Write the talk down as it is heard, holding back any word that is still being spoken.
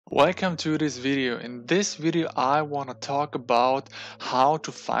Welcome to this video. In this video I want to talk about how to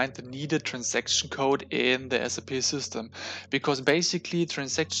find the needed transaction code in the SAP system, because basically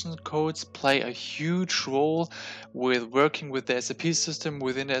transaction codes play a huge role with working with the SAP system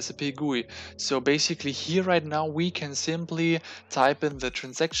within the SAP GUI. So basically here right now we can simply type in the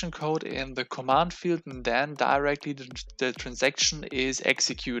transaction code in the command field and then directly the transaction is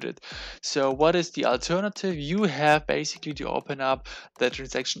executed. So what is the alternative? You have basically to open up the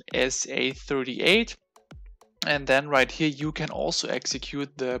transaction SA38, and then right here you can also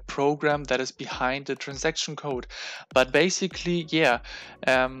execute the program that is behind the transaction code. But basically,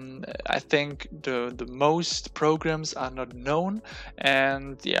 I think the most programs are not known,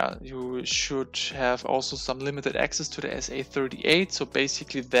 and you should have also some limited access to the SA38. So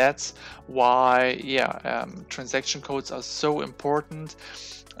basically that's why transaction codes are so important.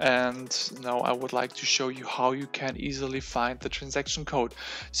 And now I would like to show you how you can easily find the transaction code.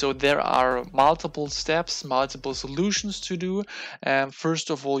 So there are multiple steps, multiple solutions to do. And first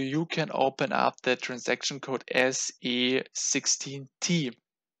of all, you can open up the transaction code SE16T.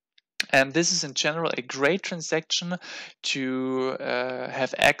 And this is in general a great transaction to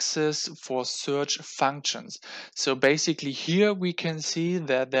have access for search functions. So basically here we can see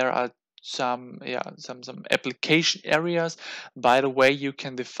that there are some application areas. By the way, you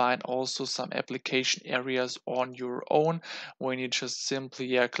can define also some application areas on your own. When you just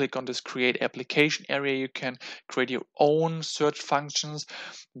simply click on this create application area, you can create your own search functions.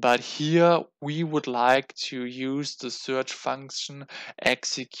 But here we would like to use the search function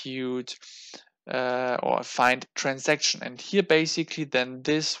execute or find transaction, and here basically then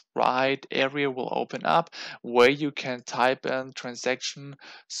this right area will open up where you can type in transaction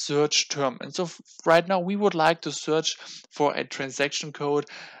search term. And so right now we would like to search for a transaction code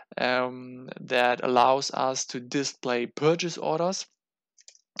that allows us to display purchase orders.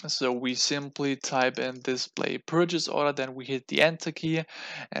 So we simply type in display purchase order, then we hit the enter key,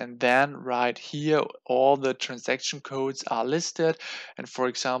 and then right here all the transaction codes are listed. And for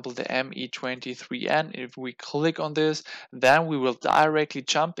example, the ME23N, if we click on this, then we will directly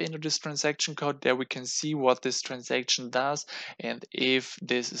jump into this transaction code. There we can see what this transaction does and if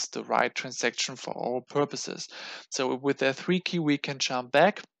this is the right transaction for our purposes. So with the 3 key we can jump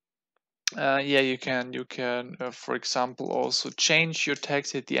back. You can for example also change your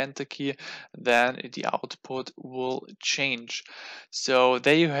text, hit the enter key, then the output will change. So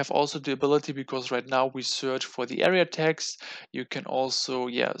there you have also the ability, because right now we search for the area text. You can also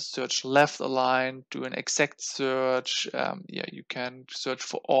search left align, do an exact search. You can search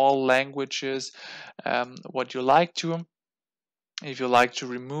for all languages, what you like to. If you like to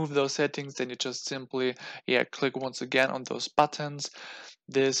remove those settings, then you just simply click once again on those buttons.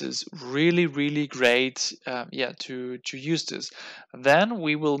 This is really great to use this. Then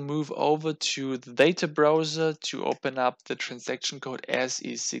we will move over to the data browser to open up the transaction code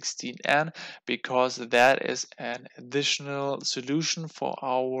SE16N, because that is an additional solution for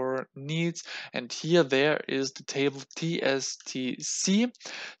our needs. And here there is the table TSTC.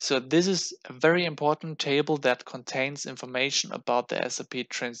 So this is a very important table that contains information about the SAP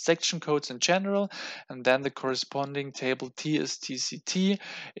transaction codes in general, and then the corresponding table TSTCT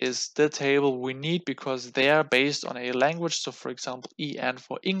is the table we need, because they are based on a language. So for example, EN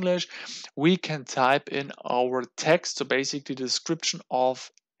for English, we can type in our text, so basically the description of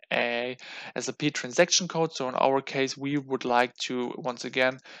a SAP transaction code. So in our case, we would like to once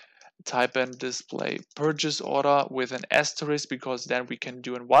again type in display purchase order with an asterisk, because then we can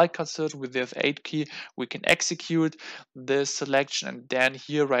do a wildcard search with the F8 key. We can execute this selection, and then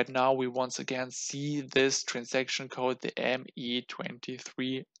here right now we once again see this transaction code, the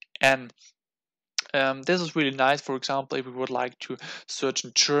ME23N. This is really nice. For example, if we would like to search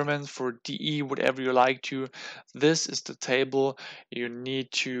in German for DE, whatever you like to, this is the table you need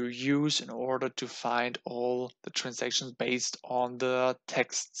to use in order to find all the transactions based on the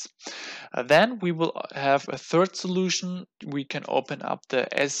texts. Then we will have a third solution. We can open up the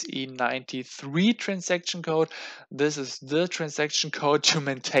SE93 transaction code. This is the transaction code to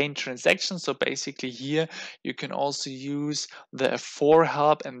maintain transactions. So basically here you can also use the F4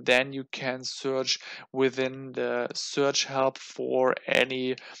 help, and then you can search within the search help for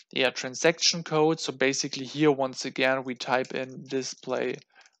any transaction code. So basically here once again we type in display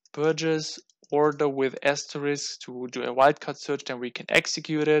purchase order with asterisk to do a wildcard search, then we can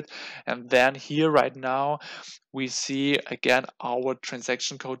execute it. And then here right now we see again our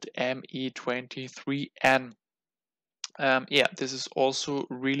transaction code ME23N. Yeah, this is also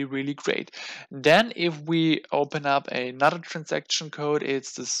really great. Then if we open up another transaction code,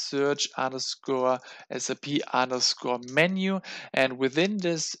 it's the search underscore SAP underscore menu. And within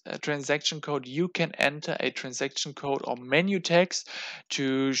this transaction code, you can enter a transaction code or menu text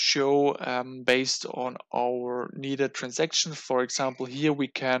to show based on our needed transaction. For example, here we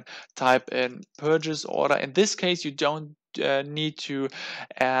can type in purchase order. In this case, you don't need to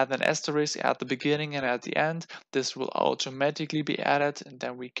add an asterisk at the beginning and at the end. This will automatically be added, and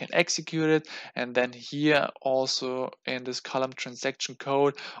then we can execute it. And then here also in this column transaction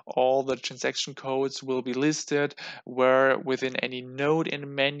code, all the transaction codes will be listed, where within any node in the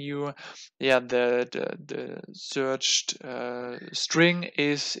menu, yeah, the searched string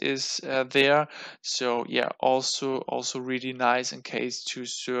is there. So yeah, also really nice in case to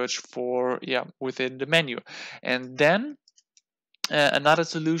search for, yeah, within the menu. And then another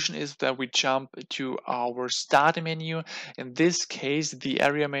solution is that we jump to our start menu. In this case, the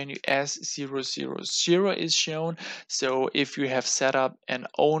area menu S000 is shown. So if you have set up an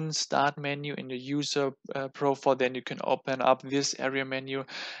own start menu in the user profile, then you can open up this area menu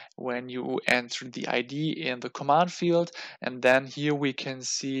when you enter the ID in the command field. And then here we can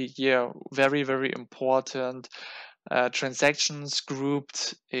see, yeah, very important transactions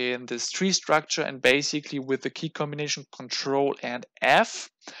grouped in this tree structure. And basically with the key combination Control and F,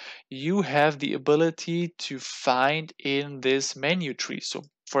 you have the ability to find in this menu tree. So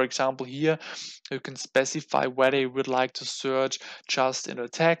for example, here you can specify whether you would like to search just in the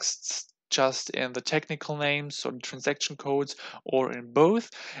texts, just in the technical names, so the transaction codes, or in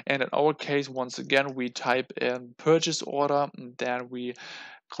both. And in our case, once again, we type in purchase order, and then we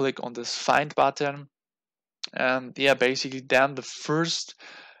click on this find button. And yeah, basically then the first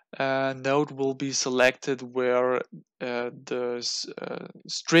node will be selected where the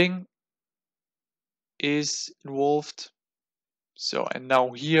string is involved. So, and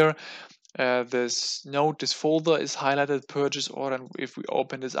now here this node, this folder is highlighted purchase order, and if we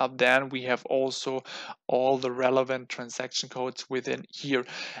open this up, then we have also all the relevant transaction codes within here.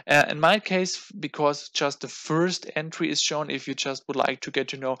 In my case, because just the first entry is shown, if you just would like to get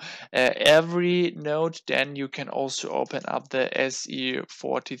to know every node, then you can also open up the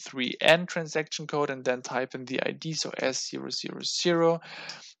SE43N transaction code and then type in the ID, so S000.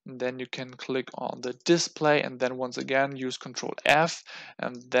 And then you can click on the display and then once again use Control F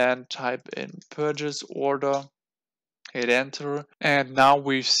and then type in purchase order, hit enter, and now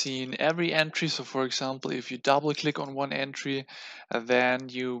we've seen every entry. So for example, if you double click on one entry, then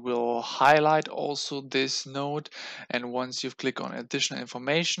you will highlight also this node, and once you've clicked on additional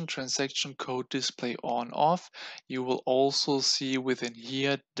information, transaction code display on off, you will also see within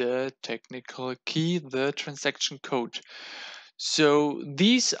here the technical key, the transaction code. So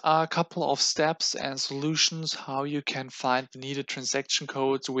these are a couple of steps and solutions how you can find the needed transaction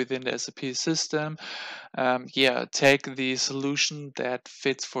codes within the SAP system. Yeah, take the solution that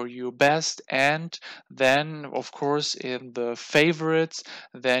fits for you best, and then of course in the favorites,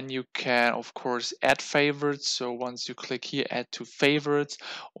 then you can of course add favorites. So once you click here, add to favorites,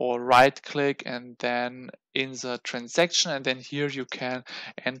 or right click and then insert transaction, and then here you can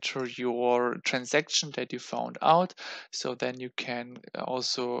enter your transaction that you found out. So then you can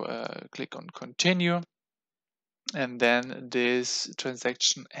also click on continue, and then this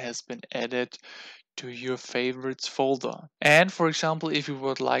transaction has been added to your favorites folder. And for example, if you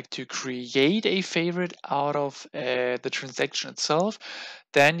would like to create a favorite out of the transaction itself,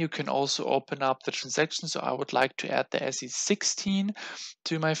 then you can also open up the transaction. So I would like to add the SE16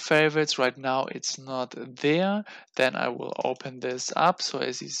 to my favorites. Right now it's not there. Then I will open this up. So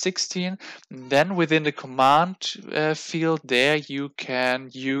SE16. Then within the command field there, you can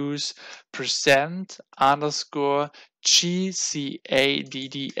use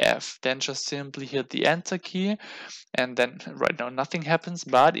 %_GCADDF. Then just simply hit the enter key, and then right now nothing happens.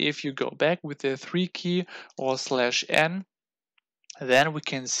 But if you go back with the 3 key or /n, then we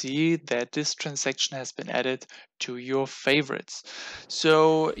can see that this transaction has been added to your favorites.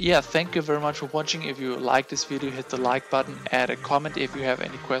 So yeah, thank you very much for watching. If you like this video, hit the like button, add a comment if you have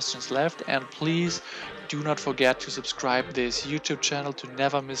any questions left, and please do not forget to subscribe this YouTube channel to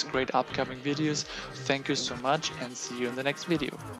never miss great upcoming videos. Thank you so much and see you in the next video.